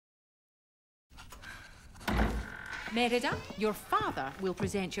Merida, your father will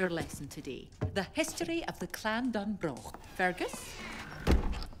present your lesson today. The history of the clan DunBroch. Fergus?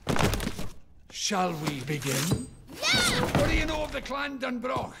 Shall we begin? Yeah! What do you know of the clan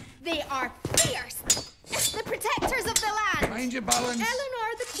DunBroch? They are fierce. The protectors of the land. Mind your balance.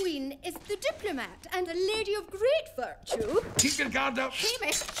 Eleanor the Queen is the diplomat and a lady of great virtue. Keep your guard up.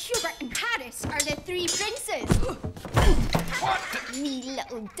 Hamish, Hubert and Harris are the three princes. What? Me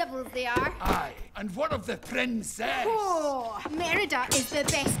little devils they are. Aye, and what of the princess? Oh, Merida is the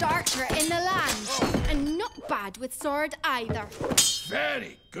best archer in the land. And not bad with sword either.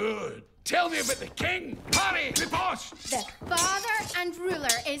 Very good. Tell me about the king. Harry, the boss. The father and ruler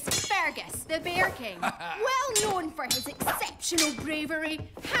is Fergus, the Bear King. Well known for his exceptional bravery,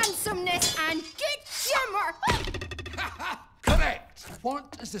 handsomeness, and good humour. Correct.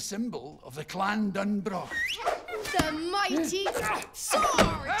 What is the symbol of the clan DunBroch? The mighty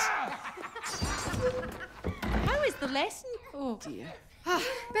sword. How is the lesson? Oh, dear.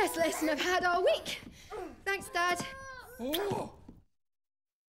 Best lesson I've had all week. Thanks, Dad. Oh,